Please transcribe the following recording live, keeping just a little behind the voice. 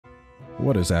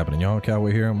What is happening, y'all?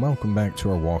 Cowboy here, and welcome back to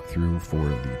our walkthrough for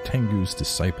the Tengu's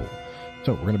Disciple.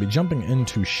 So, we're going to be jumping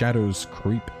into Shadow's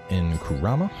Creep in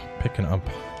Kurama, picking up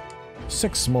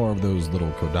 6 more of those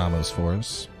little kodamas for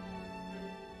us.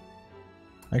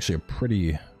 Actually, a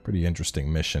pretty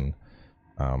interesting mission.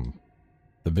 The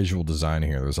visual design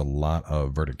here, there's a lot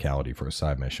of verticality for a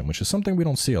side mission, which is something we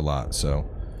don't see a lot, so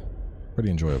pretty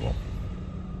enjoyable.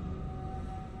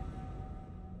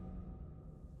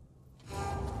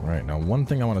 Alright, now one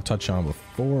thing I want to touch on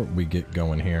before we get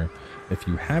going here, if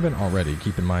you haven't already,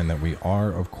 keep in mind that we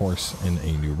are, of course, in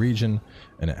a new region,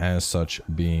 and as such,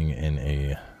 being in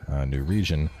a new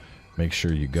region, make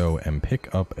sure you go and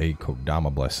pick up a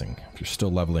Kodama Blessing. If you're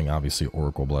still leveling, obviously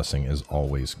Oracle Blessing is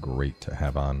always great to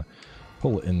have on.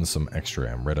 Pull in some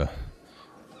extra Amrita.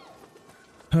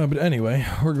 But anyway,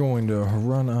 we're going to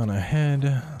run on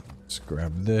ahead. Let's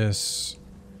grab this.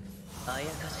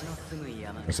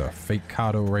 There's a fake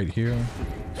Kado right here.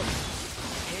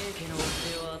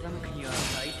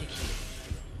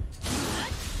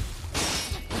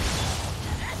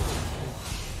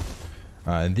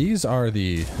 And these are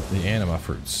the anima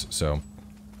fruits, so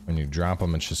when you drop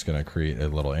them, it's just going to create a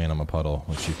little anima puddle,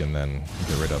 which you can then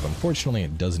get rid of. Unfortunately,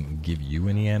 it doesn't give you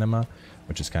any anima,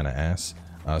 which is kind of ass.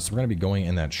 So we're going to be going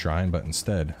in that shrine, but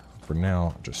instead, for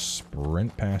now, just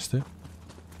sprint past it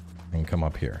and come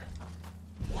up here.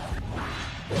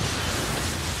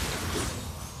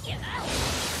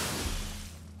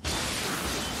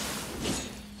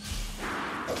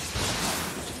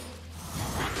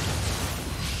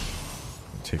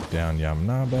 Take down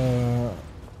Yamanaba.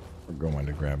 We're going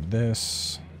to grab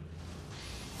this.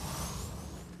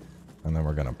 And then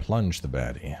we're going to plunge the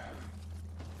baddie.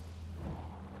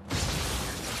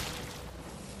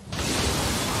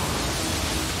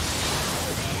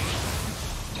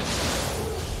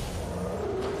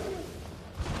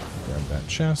 Grab that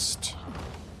chest.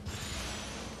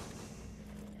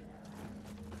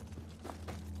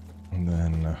 And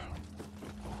then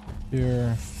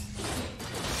here.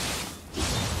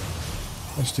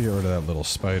 Just to get rid of that little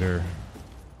spider.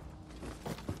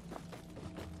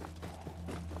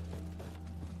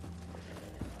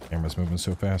 Camera's moving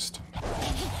so fast.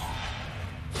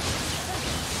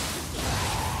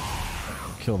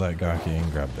 Kill that Gaki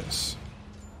and grab this.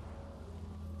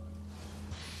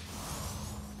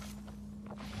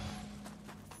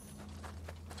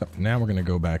 So now we're going to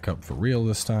go back up for real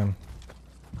this time.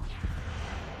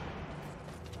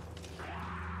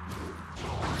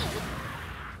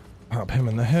 Pop him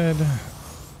in the head.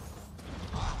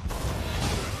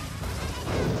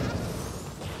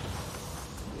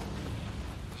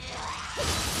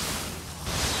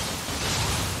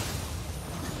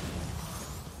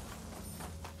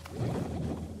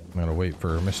 I'm gonna wait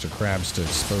for Mr. Krabs to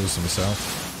expose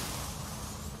himself.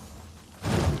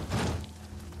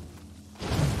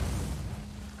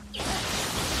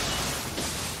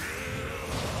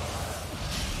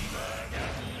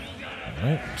 All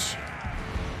right.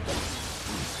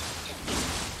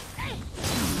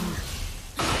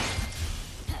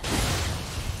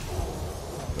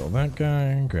 That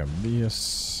guy, grab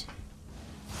this,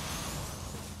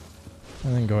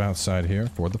 and then go outside here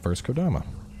for the first Kodama.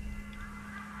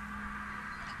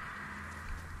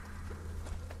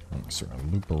 Sort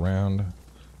of loop around,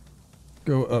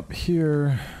 go up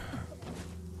here.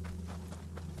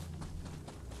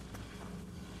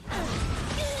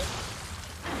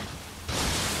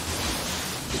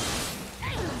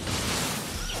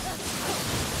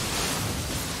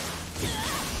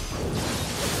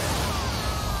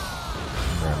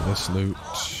 This loot.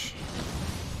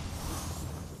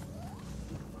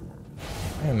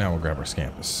 And now we'll grab our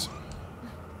Scampus.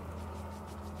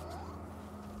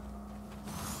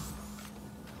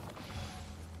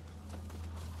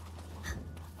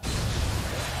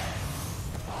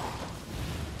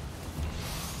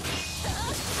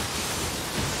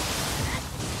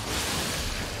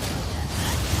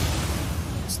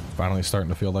 It's finally starting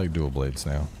to feel like dual blades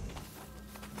now.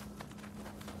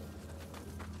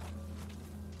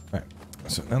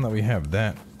 So now that we have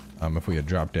that, if we had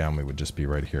dropped down, we would just be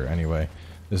right here anyway.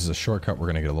 This is a shortcut we're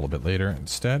going to get a little bit later.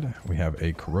 Instead, we have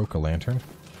a Kuroka Lantern.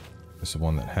 This is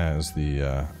one that has the,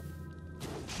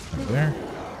 right there.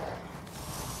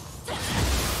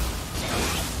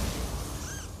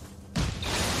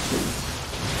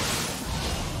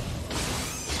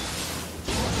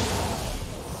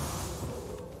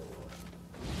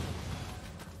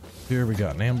 Here we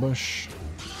got an ambush.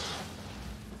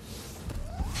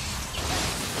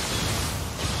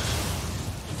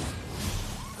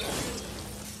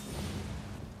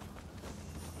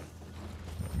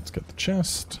 Let's get the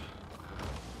chest.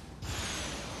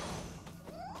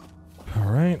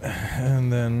 Alright,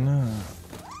 and then...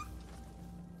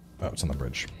 oh, it's on the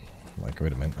bridge. Like,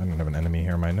 wait a minute, I don't have an enemy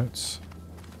here in my notes.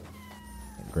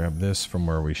 Grab this from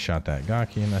where we shot that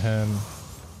Gaki in the head.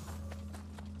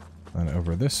 And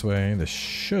over this way, this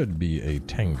should be a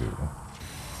Tengu.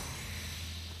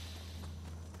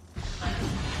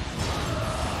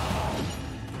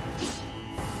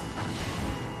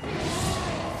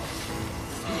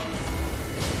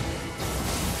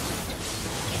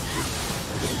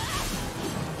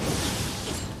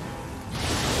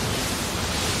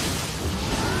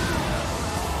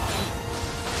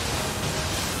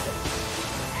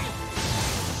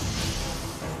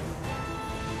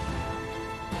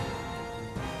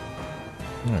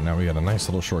 Alright, now we got a nice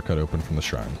little shortcut open from the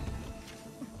shrine.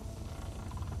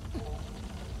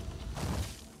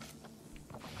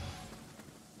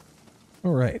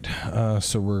 Alright,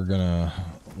 so we're gonna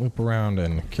loop around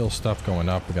and kill stuff going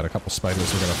up. We got a couple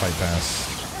spiders we're gonna fight past.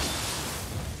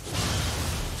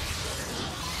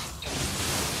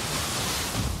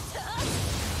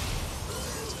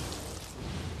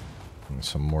 And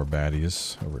some more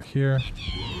baddies over here.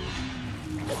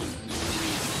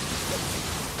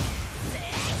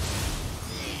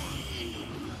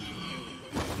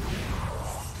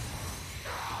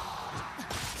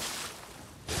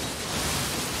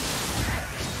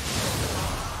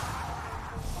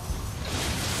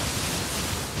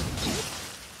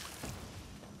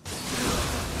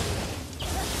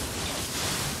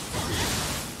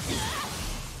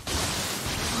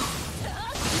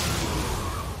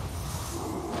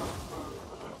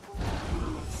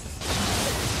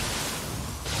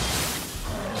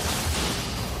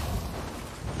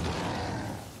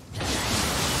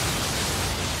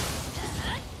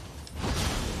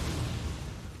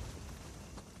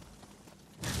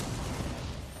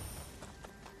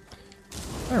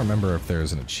 I don't remember if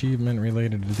there's an achievement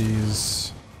related to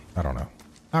these. I don't know.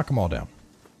 Knock them all down.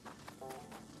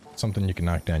 Something you can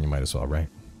knock down, you might as well, right?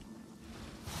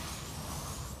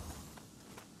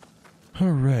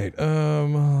 Alright,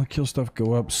 kill stuff,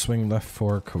 go up, swing left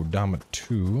for Kodama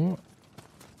 2.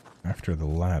 After the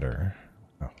ladder.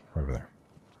 Oh, right over there.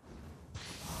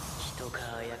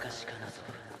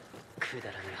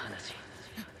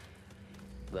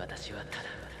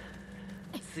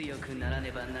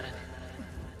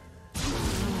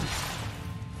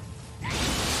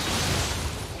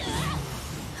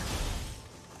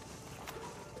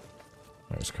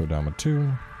 There's Kodama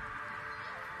 2.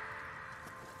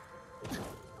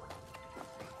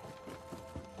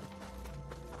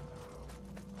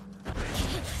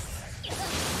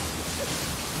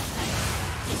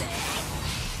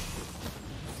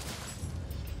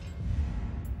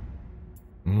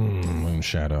 Moon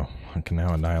Shadow. I can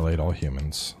now annihilate all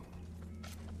humans.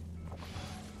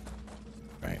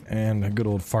 Right, and a good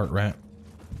old fart rat.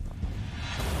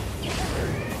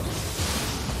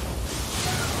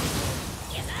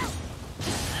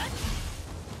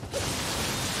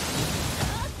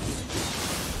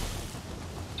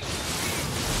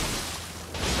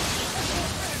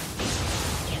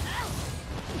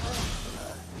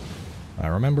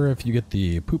 Remember, if you get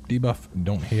the poop debuff,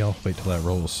 don't heal. Wait till that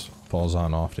falls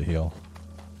on off to heal.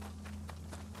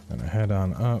 Gonna head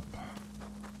on up.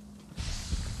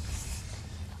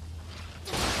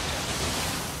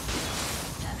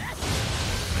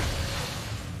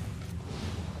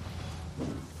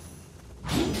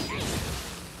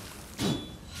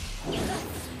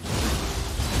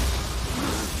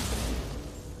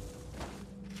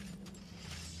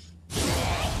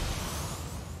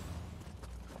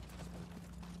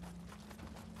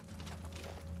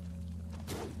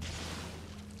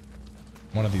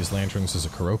 One of these lanterns is a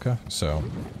Kuroka, so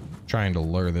trying to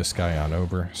lure this guy on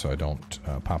over so I don't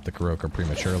pop the Kuroka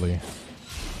prematurely.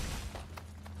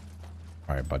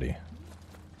 Alright, buddy.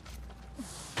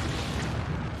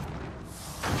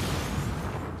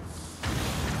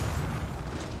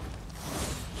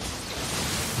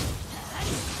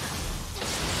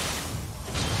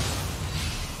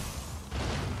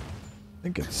 I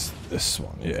think it's this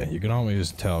one. Yeah, you can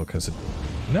always tell because it...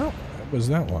 No, it was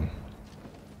that one.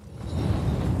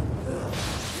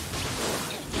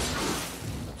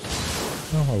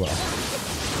 Oh well.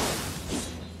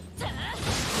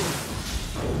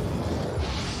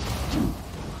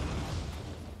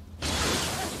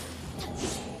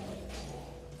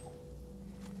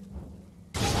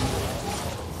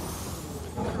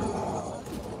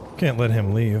 Can't let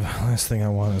him leave. Last thing I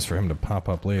want is for him to pop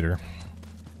up later.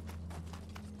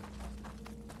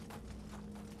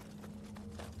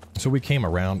 So we came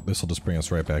around. This will just bring us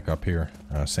right back up here.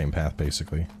 Same path,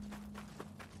 basically.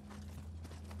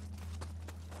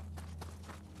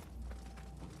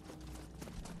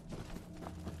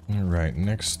 Alright,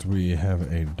 next we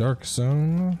have a dark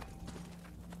zone.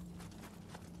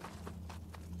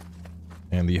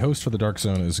 And the host for the dark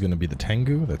zone is going to be the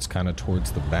Tengu. That's kind of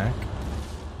towards the back.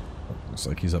 Looks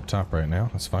like he's up top right now.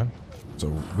 That's fine. So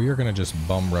we are going to just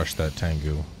bum rush that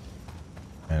Tengu.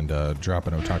 And drop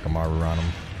an Otakemaru on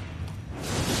him.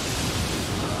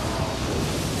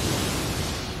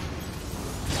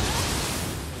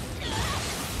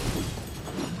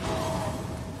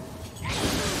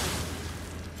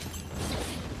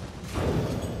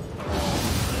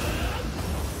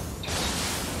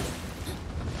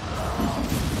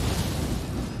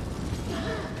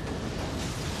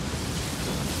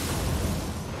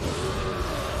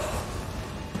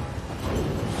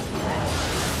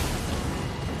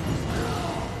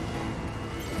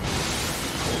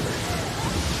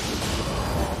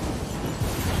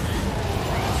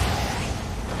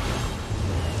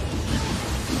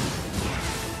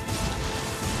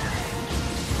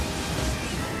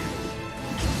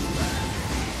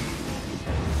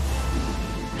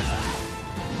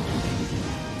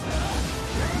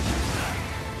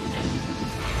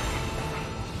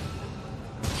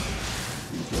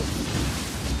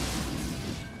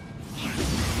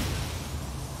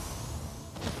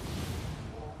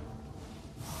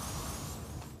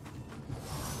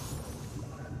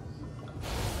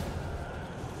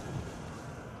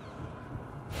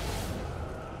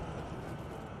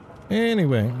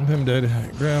 Anyway, him dead.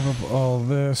 Grab up all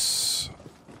this.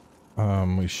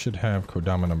 We should have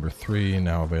Kodama number 3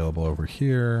 now available over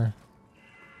here.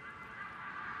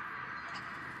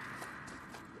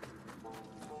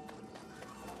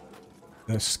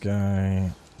 This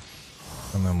guy.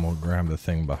 And then we'll grab the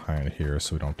thing behind here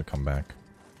so we don't have to come back.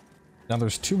 Now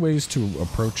there's 2 ways to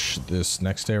approach this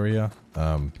next area.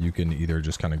 You can either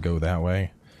just kind of go that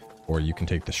way, or you can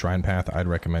take the shrine path. I'd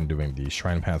recommend doing the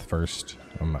shrine path first.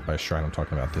 By shrine, I'm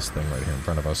talking about this thing right here in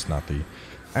front of us, not the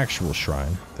actual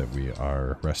shrine that we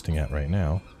are resting at right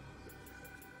now.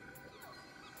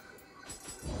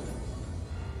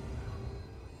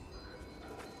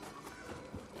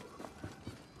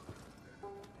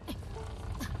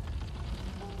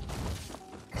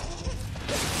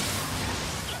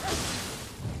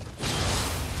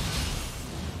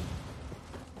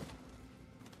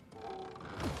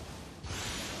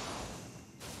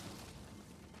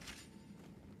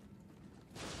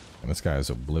 And this guy is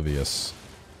oblivious.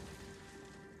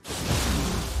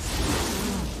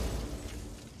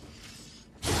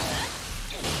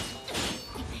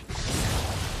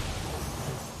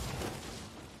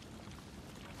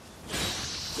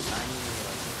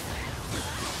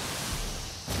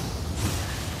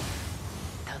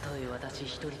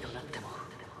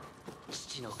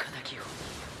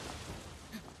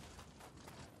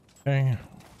 Okay,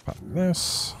 pop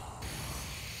this.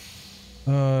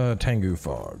 Tengu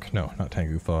fog. No, not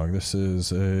Tengu fog. This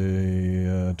is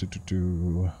a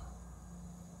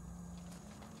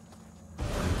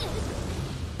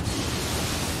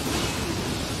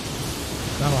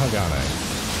Hagane.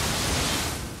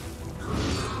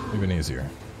 Even easier.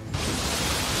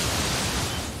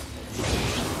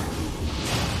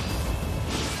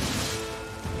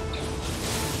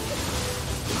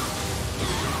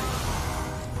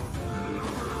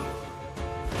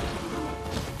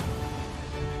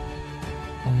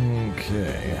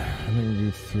 Okay,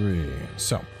 Ninjutsu 3.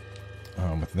 So,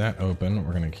 with that open,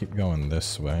 we're going to keep going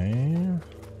this way.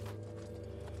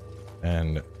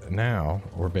 And now,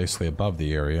 we're basically above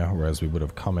the area, whereas we would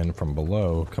have come in from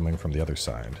below, coming from the other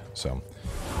side. So,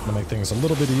 to make things a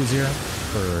little bit easier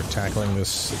for tackling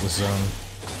this zone.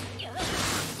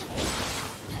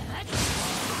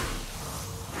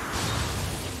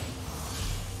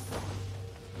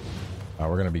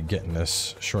 We're going to be getting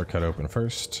this shortcut open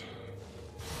first.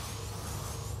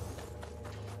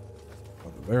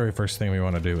 The very first thing we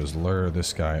want to do is lure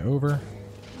this guy over.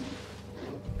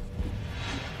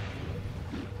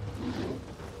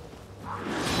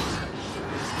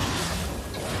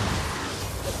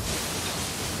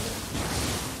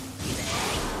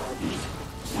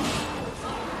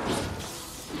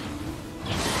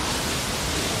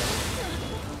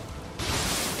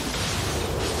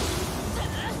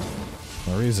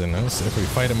 The reason is, if we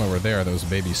fight him over there, those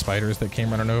baby spiders that came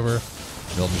running over,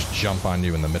 they'll just jump on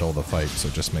you in the middle of the fight, so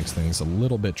it just makes things a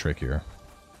little bit trickier.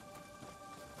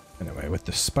 Anyway, with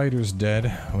the spiders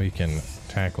dead, we can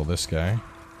tackle this guy.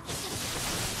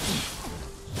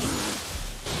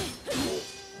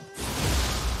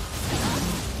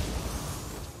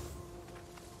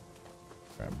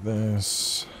 Grab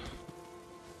this.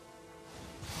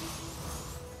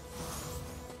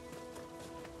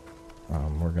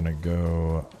 We're gonna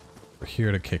go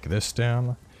here to kick this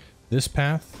down. This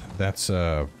path, that's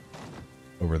over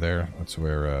there. That's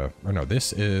where, or no,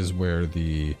 this is where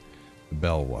the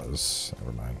bell was.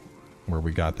 Never mind. Where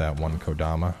we got that one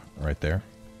Kodama right there.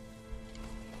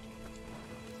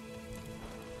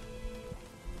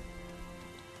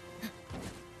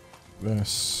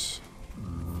 This.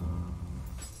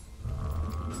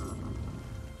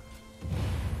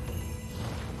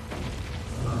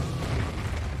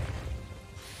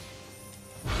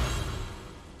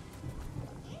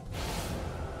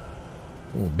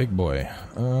 Oh, big boy.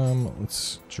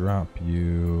 Let's drop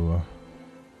you.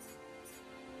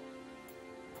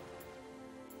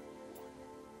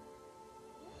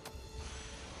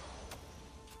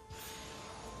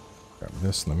 Grab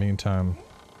this in the meantime.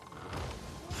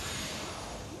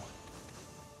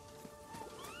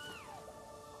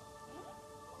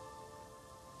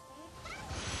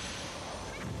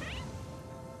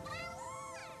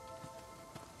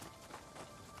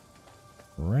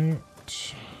 Right.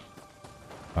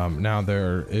 Now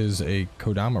there is a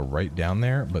Kodama right down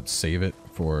there, but save it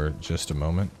for just a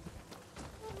moment.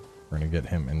 We're gonna get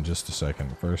him in just a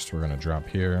second. First, we're gonna drop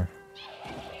here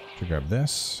to grab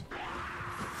this.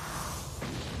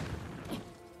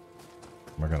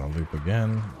 We're gonna loop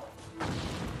again.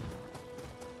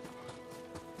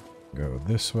 Go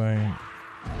this way.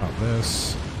 Pop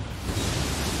this.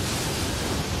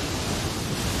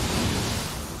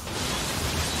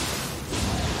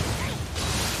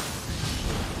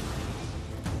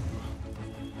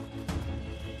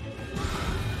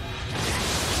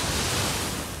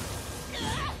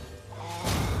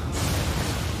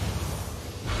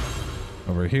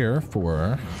 Over here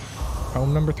for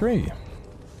poem number 3.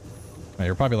 Now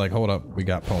you're probably like, hold up, we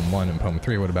got poem 1 and poem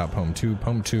 3. What about poem 2?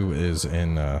 Poem 2 is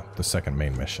in the second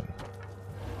main mission.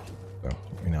 So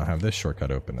we now have this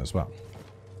shortcut open as well.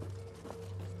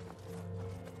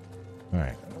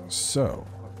 Alright, so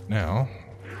now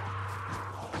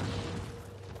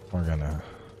we're gonna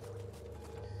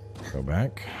go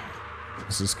back.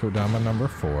 This is Kodama number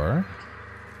 4.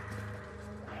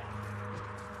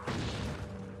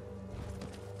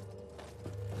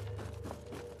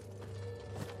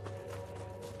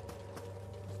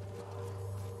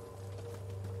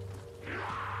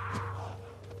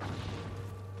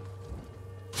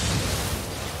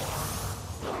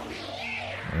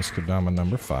 Kodama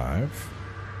number 5.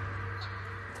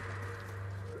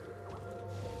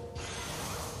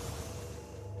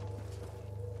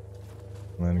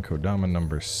 And then Kodama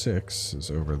number 6 is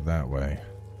over that way.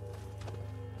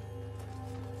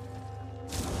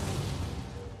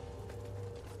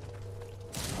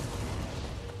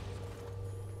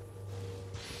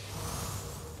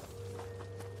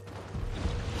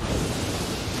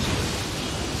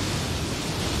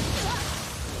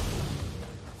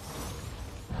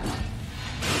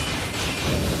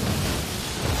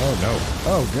 Oh no.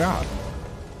 Oh god.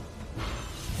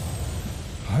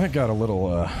 That got a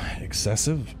little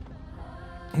excessive.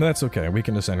 That's okay. We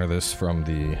can just enter this from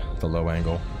the low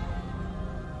angle.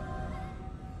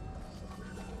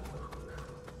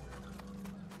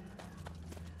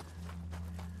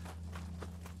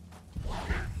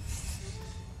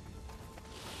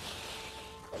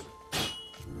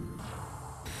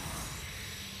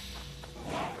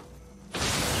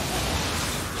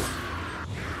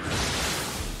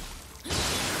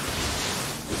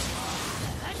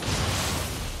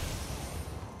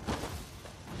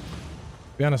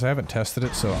 To be honest, I haven't tested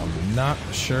it, so I'm not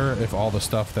sure if all the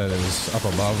stuff that is up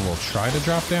above will try to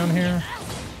drop down here.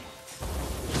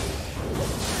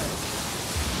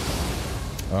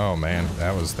 Oh man,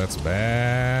 that's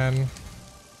bad.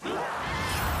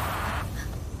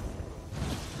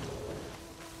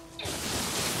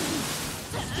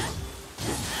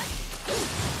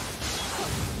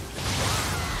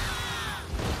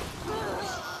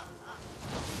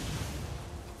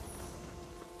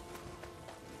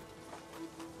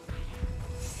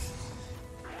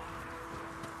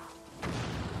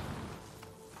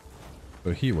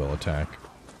 So he will attack.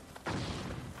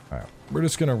 Alright, we're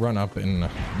just gonna run up and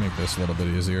make this a little bit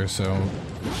easier, so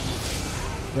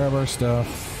grab our stuff,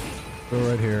 go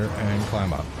right here, and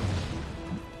climb up.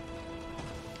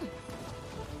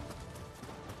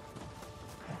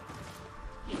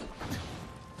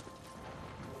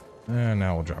 And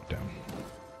now we'll drop down.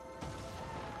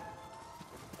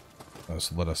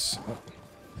 Let us...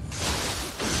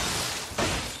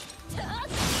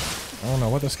 I don't know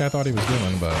what this guy thought he was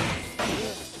doing, but...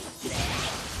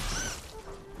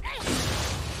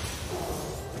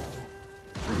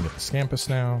 Get the Scampus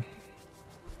now.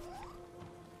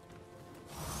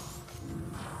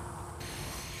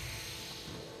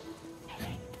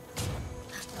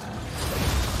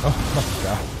 Oh my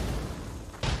god.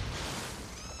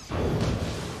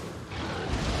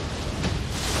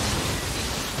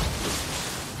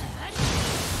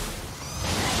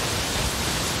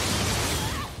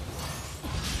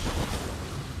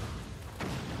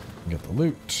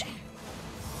 loot.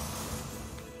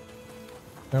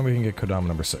 And we can get Kodama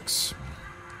number 6.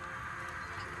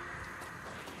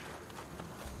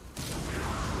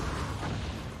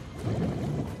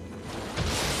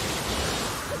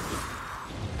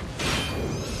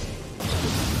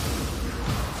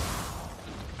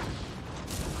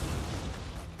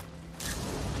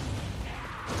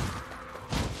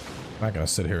 I'm not gonna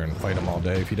sit here and fight him all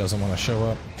day if he doesn't want to show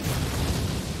up.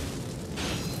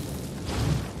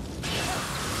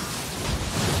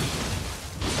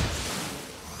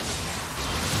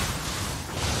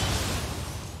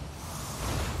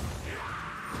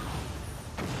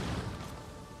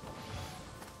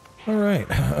 All right,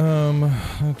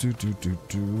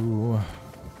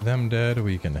 them dead,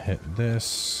 we can hit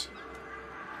this.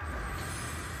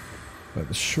 Got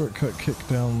the shortcut kick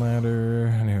down ladder,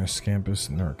 Nioh Scampus,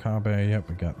 and Nurikabe, yep,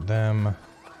 we got them.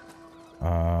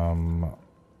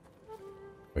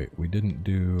 Wait, we didn't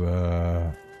do,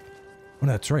 oh,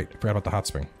 that's right, I forgot about the hot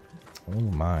spring. Oh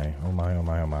my, oh my, oh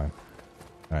my, oh my.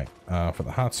 Alright, for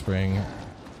the hot spring,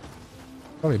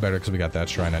 probably better because we got that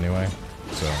shrine anyway.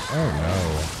 So, oh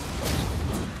no.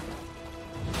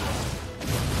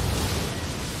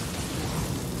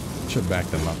 Should back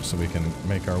them up so we can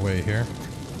make our way here.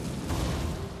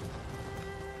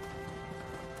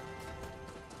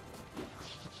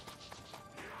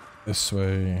 This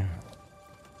way,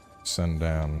 send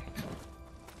down,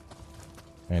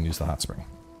 and use the hot spring.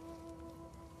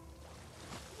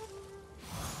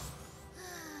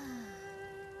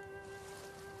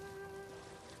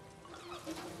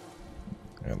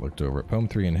 I looked over at Poem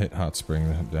 3 and hit hot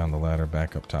spring down the ladder,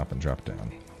 back up top and drop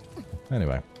down.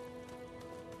 Anyway.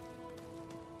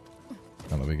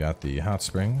 Now that we got the hot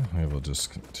spring, we will just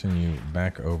continue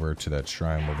back over to that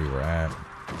shrine where we were at.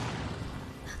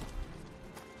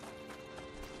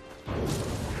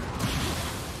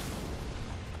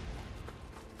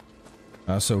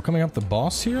 So coming up, the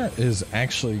boss here is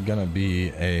actually gonna be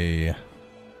a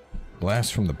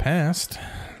blast from the past.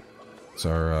 It's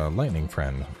our lightning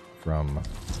friend from the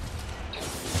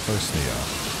first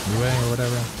Nioh, or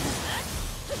whatever.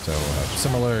 So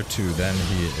similar to then,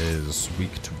 he is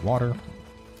weak to water,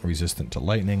 resistant to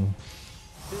lightning.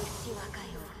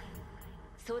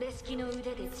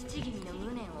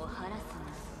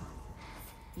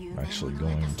 I'm actually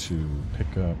going to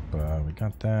pick up, we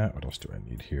got that. What else do I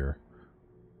need here?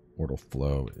 Mortal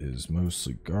Flow is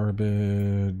mostly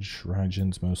garbage.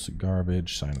 Raijin's mostly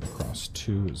garbage. Sign of the Cross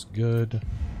 2 is good.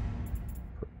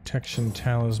 Protection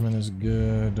Talisman is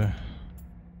good.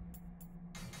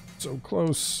 So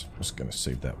close. I'm just gonna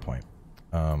save that point.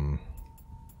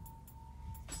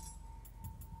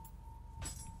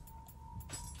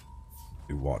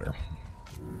 Do water.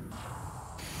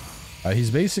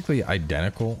 He's basically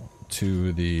identical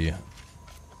to the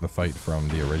fight from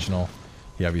the original.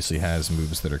 He obviously has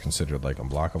moves that are considered like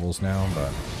unblockables now,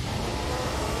 but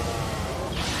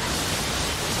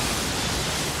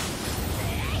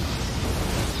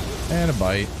and a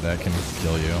bite that can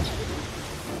kill you.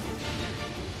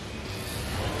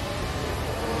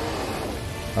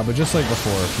 But just like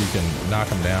before, if you can knock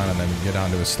him down and then get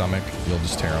onto his stomach, you'll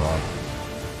just tear him up.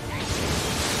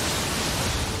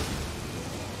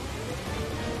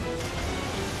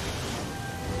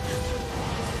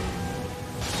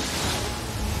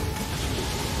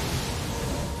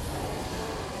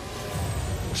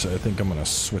 So I think I'm gonna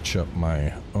switch up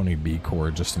my Oni B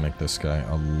core just to make this guy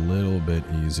a little bit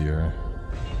easier.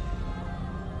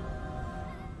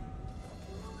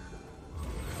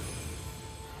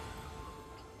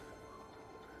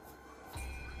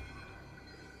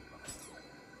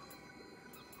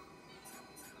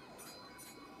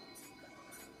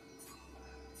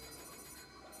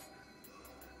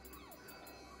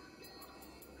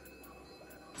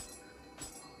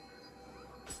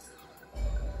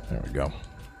 There we go.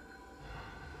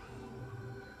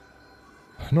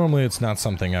 Normally it's not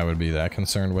something I would be that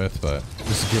concerned with, but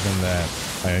just given that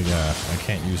I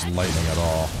can't use lightning at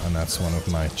all, and that's one of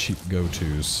my cheap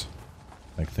go-tos,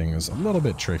 make things a little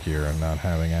bit trickier and not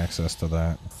having access to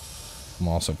that. I'm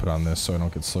also put on this so I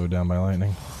don't get slowed down by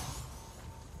lightning.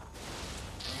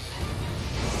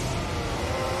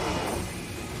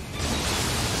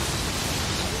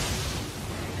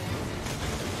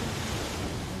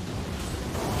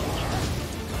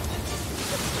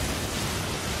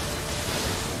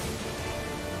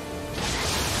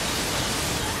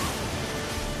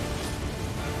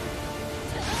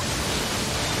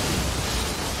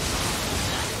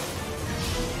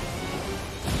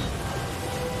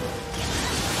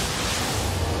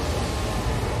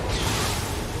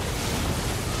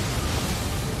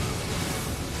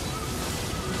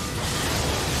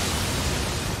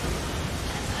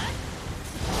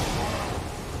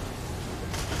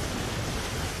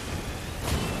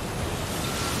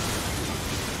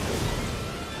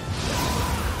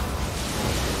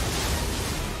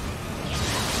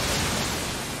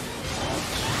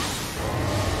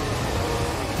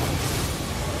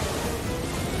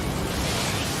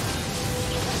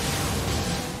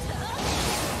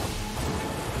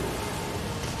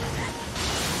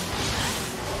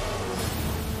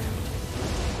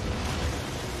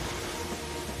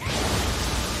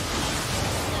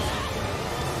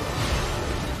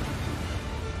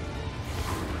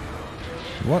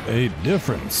 What a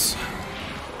difference.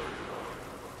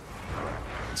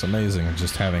 It's amazing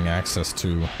just having access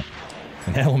to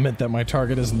an element that my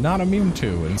target is not immune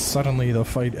to, and suddenly the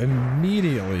fight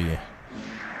immediately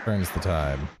turns the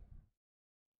tide.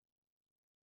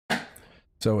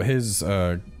 So his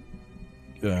Soul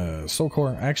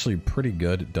Core actually pretty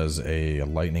good. It does a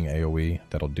lightning AoE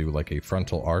that'll do like a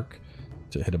frontal arc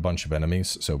to hit a bunch of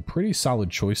enemies. So pretty solid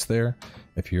choice there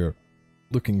if you're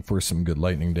looking for some good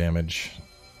lightning damage.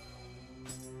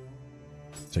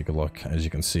 Take a look. As you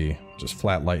can see, just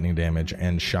flat lightning damage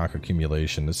and shock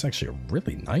accumulation. This is actually a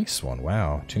really nice one.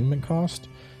 Wow. Attunement cost.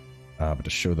 But to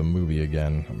show the movie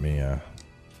again, let me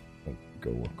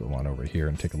go on over here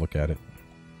and take a look at it.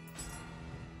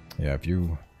 Yeah, if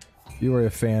you are a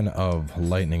fan of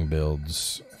lightning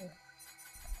builds,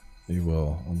 you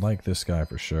will like this guy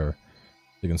for sure.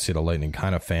 You can see the lightning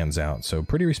kind of fans out, so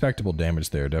pretty respectable damage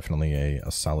there. Definitely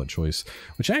a solid choice,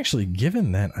 which actually,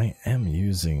 given that I am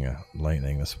using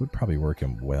lightning, this would probably work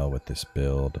in well with this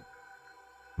build.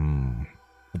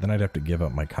 But then I'd have to give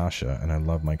up my Kasha, and I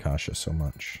love my Kasha so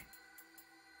much.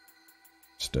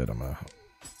 Instead, I'm gonna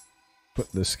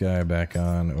put this guy back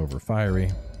on over Fiery.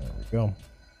 There we go.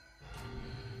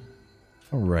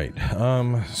 Alright,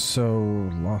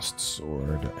 so Lost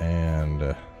Sword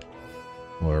and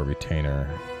Lower Retainer.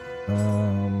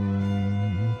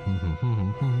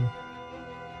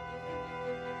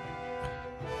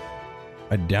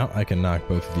 I doubt I can knock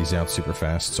both of these out super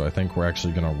fast, so I think we're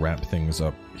actually going to wrap things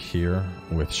up here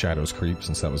with Shadow's Creep,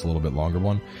 since that was a little bit longer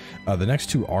one. The next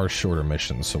two are shorter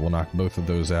missions, so we'll knock both of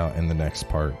those out in the next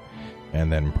part. And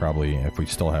then probably, if we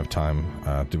still have time,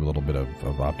 do a little bit of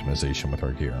optimization with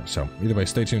our gear. So either way,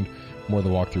 stay tuned. More of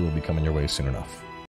the walkthrough will be coming your way soon enough.